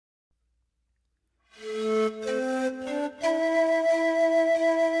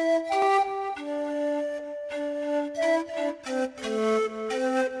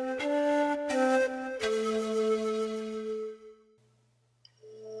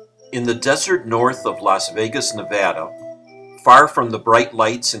In the desert north of Las Vegas, Nevada, far from the bright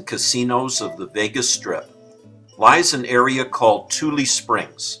lights and casinos of the Vegas Strip, lies an area called Tule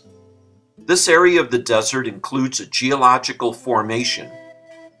Springs. This area of the desert includes a geological formation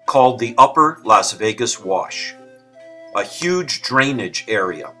called the Upper Las Vegas Wash, a huge drainage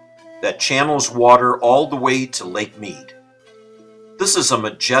area that channels water all the way to Lake Mead. This is a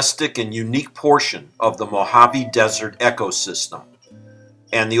majestic and unique portion of the Mojave Desert ecosystem,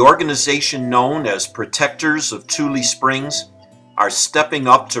 and the organization known as Protectors of Tule Springs are stepping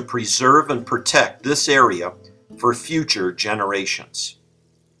up to preserve and protect this area for future generations.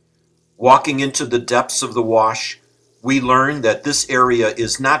 Walking into the depths of the wash, we learn that this area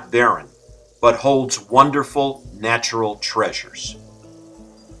is not barren, but holds wonderful natural treasures.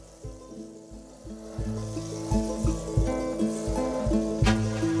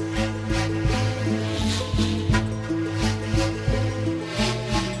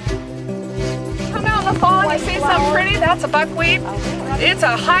 Fall, you see something pretty? That's a buckwheat. It's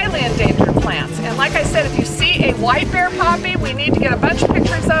a highly endangered plant. And like I said, if you see a white bear poppy, we need to get a bunch of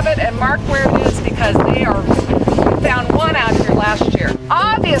pictures of it and mark where it is because we found one out here last year.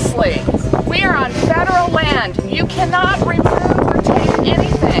 Obviously, we are on federal land. You cannot remove or take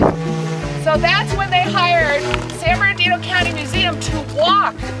anything. So that's when they hired San Bernardino County Museum to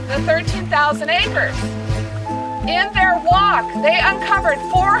walk the 13,000 acres. In their walk, they uncovered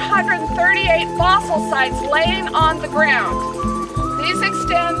 438 fossil sites laying on the ground. These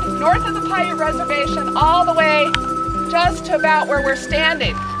extend north of the Paiute Reservation all the way just to about where we're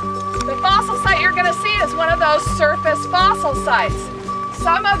standing. The fossil site you're going to see is one of those surface fossil sites.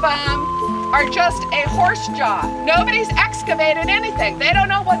 Some of them are just a horse jaw. Nobody's excavated anything. They don't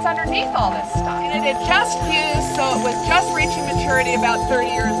know what's underneath all this stuff. And it had just fused, so it was just reaching maturity about 30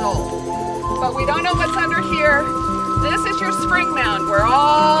 years old. But we don't know what's under here. This is your spring mound where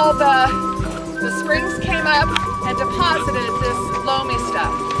all the springs came up and deposited this loamy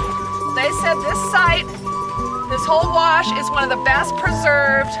stuff. They said this site, this whole wash, is one of the best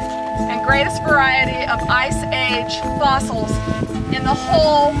preserved and greatest variety of Ice Age fossils in the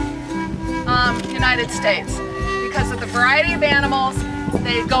whole United States. Because of the variety of animals,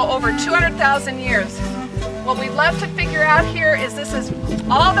 they go over 200,000 years. What we'd love to figure out here is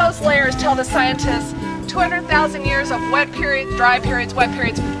all those layers tell the scientists 200,000 years of wet periods, dry periods, wet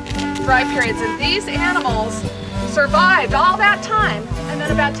periods, dry periods. And these animals survived all that time. And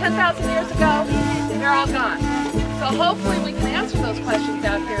then about 10,000 years ago, they're all gone. So hopefully we can answer those questions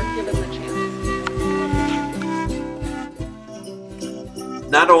out here given the chance.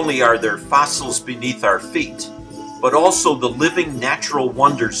 Not only are there fossils beneath our feet, but also the living natural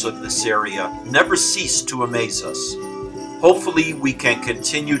wonders of this area never cease to amaze us. Hopefully we can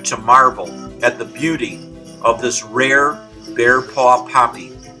continue to marvel at the beauty of this rare Bear-Paw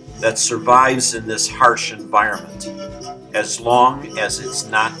Poppy that survives in this harsh environment, as long as it's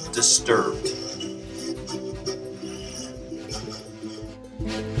not disturbed.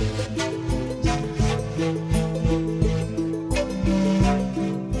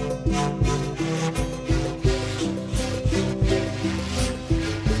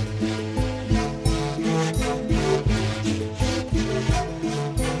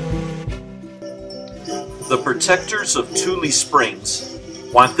 The Protectors of Tule Springs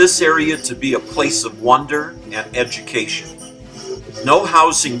want this area to be a place of wonder and education. No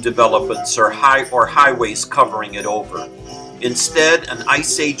housing developments or highways covering it over. Instead, an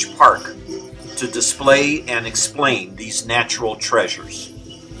Ice Age park to display and explain these natural treasures.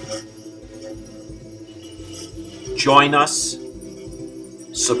 Join us,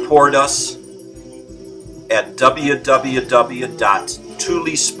 support us at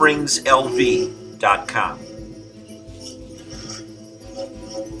www.tulespringsLV.com.